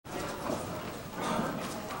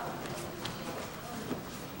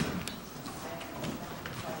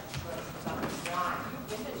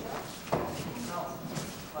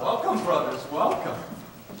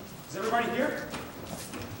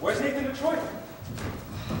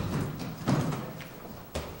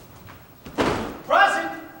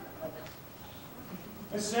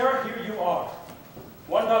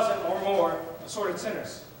assorted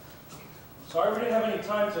sinners. Sorry we didn't have any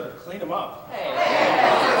time to clean them up. Hey.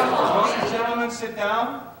 Won't you gentlemen sit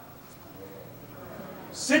down?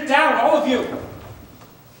 Sit down, all of you!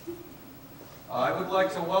 I would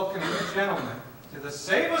like to welcome you gentlemen to the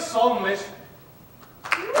Save a Soul mission.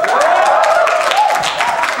 Just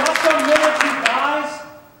a minute, you guys!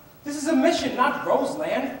 This is a mission, not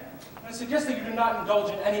Roseland. And I suggest that you do not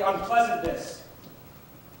indulge in any unpleasantness.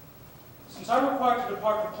 Since I'm required to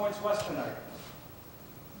depart for Points West tonight,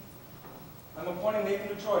 I'm appointing Nathan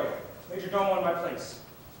Detroit, Major Domo in my place.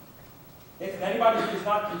 Nathan, anybody who does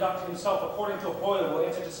not conduct himself according to a boiler will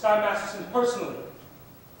answer to Sky Masterson personally.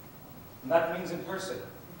 And that means in person.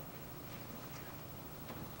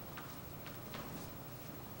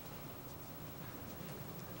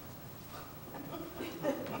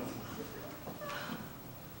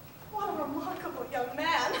 What a remarkable young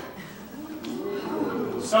man.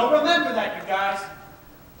 So remember that, you guys.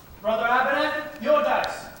 Brother Abernathy, your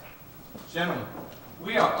dice. Gentlemen,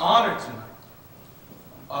 we are honored tonight.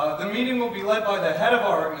 The meeting will be led by the head of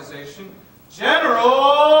our organization,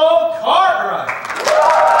 General Cartwright.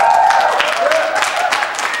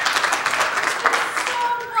 It's so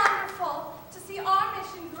wonderful to see our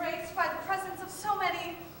mission graced by the presence of so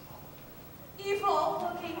many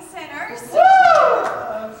evil-looking sinners.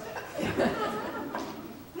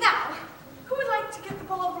 Now, who would like to get the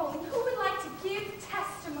ball rolling? Who would like to give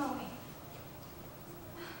testimony?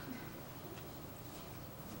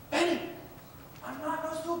 Benny, I'm not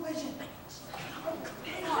no stupid pigeon.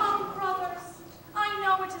 Come, brothers. I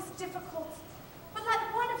know it is difficult, but let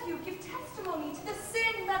one of you give testimony to the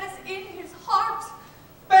sin that is in his heart.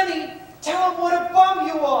 Benny, tell him what a bum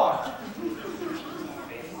you are.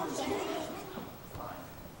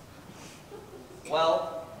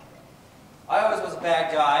 Well, I always was a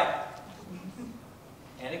bad guy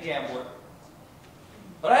and a gambler,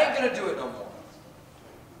 but I ain't gonna do it no more.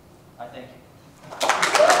 I thank you.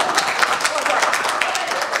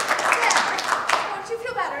 Don't you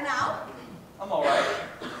feel better now? I'm all right.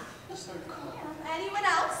 Anyone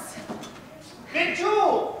else? Big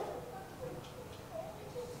Jewel.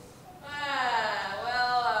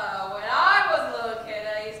 When I was a little kid,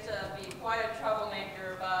 I used to be quite a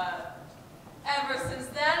troublemaker, but ever since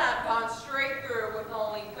then, I've gone straight through with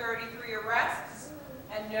only 33 arrests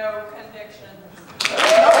and no convictions.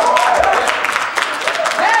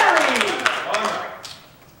 Harry!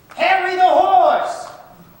 Harry the horse!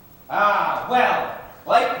 Ah, well,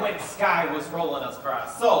 like when Sky was rolling us for our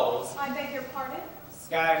souls. I beg your pardon?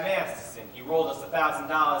 Sky Masterson, he rolled us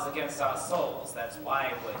 $1,000 against our souls. That's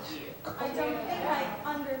why we're here. I don't think I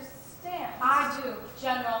understand. I do,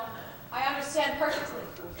 General. I understand perfectly.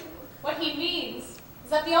 What he means is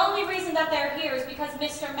that the only reason that they're here is because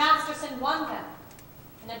Mr. Masterson won them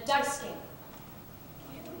in a dice game.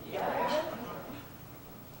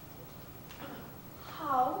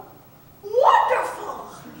 How wonderful!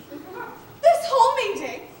 This whole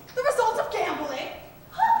meeting, the result of gambling,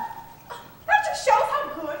 that just shows how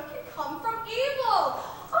good can come from evil.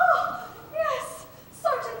 Oh, yes,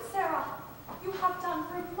 Sergeant Sarah, you have done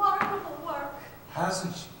remarkable work.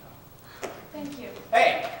 Hasn't she? Thank you.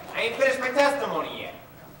 Hey, I ain't finished my testimony yet.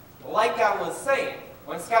 Like I was saying,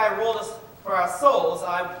 when Sky rolled us for our souls,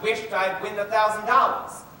 I wished I'd win the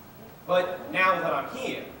 $1,000. But now that I'm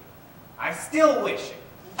here, I still wish it.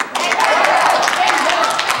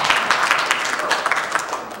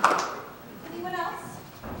 Anyone else?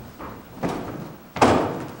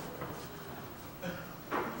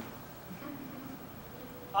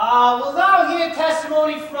 We'll now hear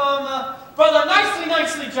testimony from Brother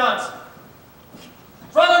Nicely Johnson.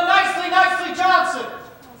 Brother Nicely Johnson!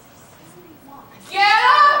 Get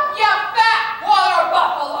up, you fat water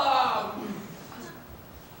buffalo!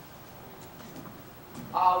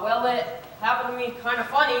 Well, it happened to me kind of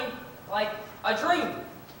funny, like a dream.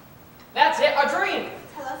 That's it, a dream.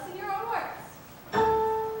 Tell us in your own words.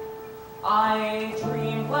 I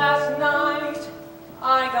dreamed last night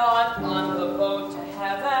I got on the boat to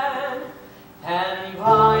heaven, and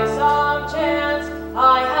by some chance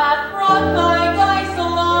I had brought my dice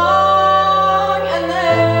along, and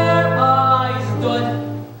there I stood,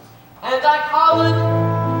 and I hollered,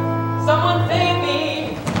 someone save me.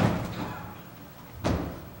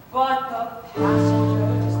 But the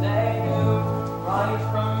passengers, they knew right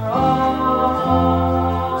from wrong.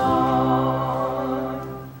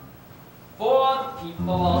 For the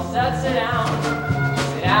people all said, sit down,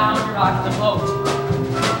 you're rocking the boat.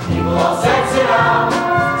 People all said, sit down,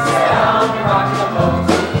 you're rocking the boat.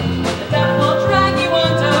 The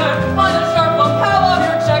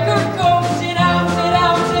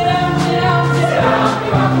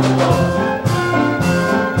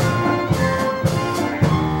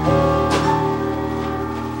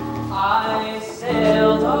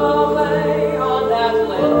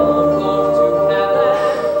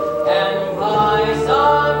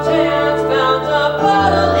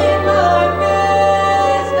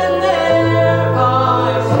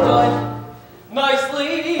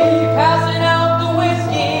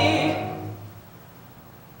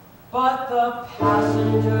the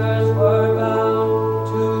passengers were bound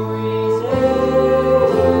to resist.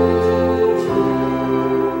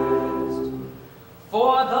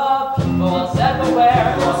 For the people said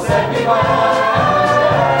beware, people said beware,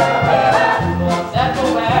 people said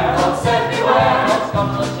beware, don't come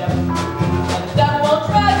to the ship, and the devil will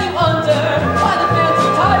drag you under by the fancy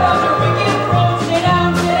tie around your wicked throat. Sit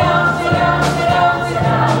down, sit down, sit down, sit down, sit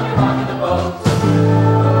down, you're rocking the boat.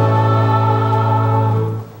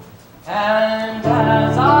 And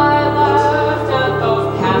as I laughed at those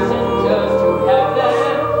passengers to heaven,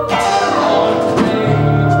 one great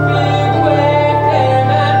big wave came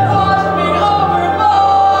and washed me overboard.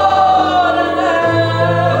 And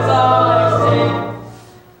as I sang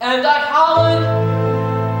and I hollered,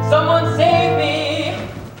 someone save me.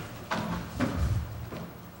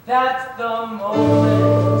 That's the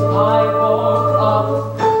moment I woke up.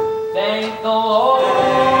 Thank the Lord.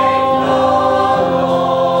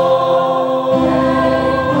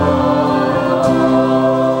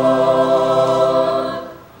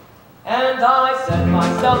 And I said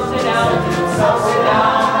myself, sit down, sit down, sit down.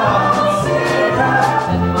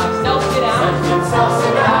 Said myself, sit down,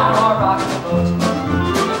 sit down, or rock the boat.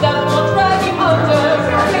 The devil will drag you under,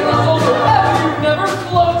 take the soul forever, you never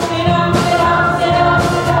float. Sit down, sit down, sit down,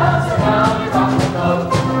 sit down, sit down, you rock the boat.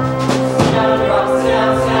 Sit down, rock, sit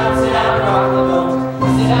down, sit down, sit down, rock the boat.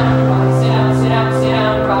 Sit down, rock, sit down, sit down, sit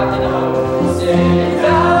down, rock the boat. Sit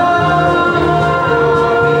down.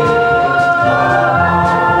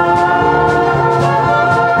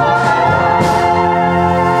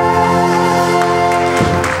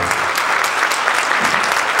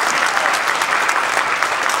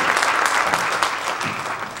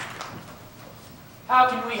 How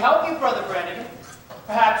can we help you, Brother Brannigan?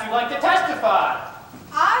 Perhaps you'd like to testify.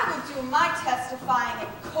 I will do my testifying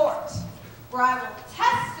in court, where I will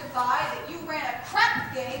testify that you ran a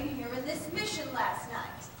crap game here in this mission last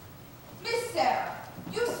night. Miss Sarah,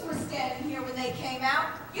 you were standing here when they came out.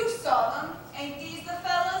 You saw them. Ain't these the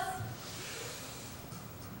fellas?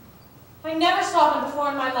 I never saw them before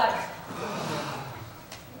in my life.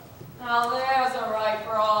 Now there's a right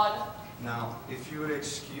broad. Now, if you would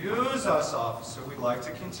excuse us, officer, we'd like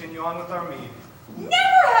to continue on with our meeting.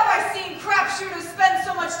 Never have I seen crap shooters spend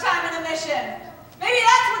so much time in a mission. Maybe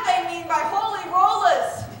that's what they mean by holy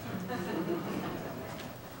rollers.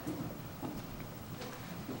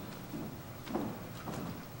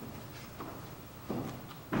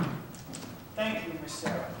 Thank you, Miss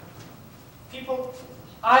Sarah. People,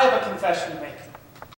 I have a confession to make.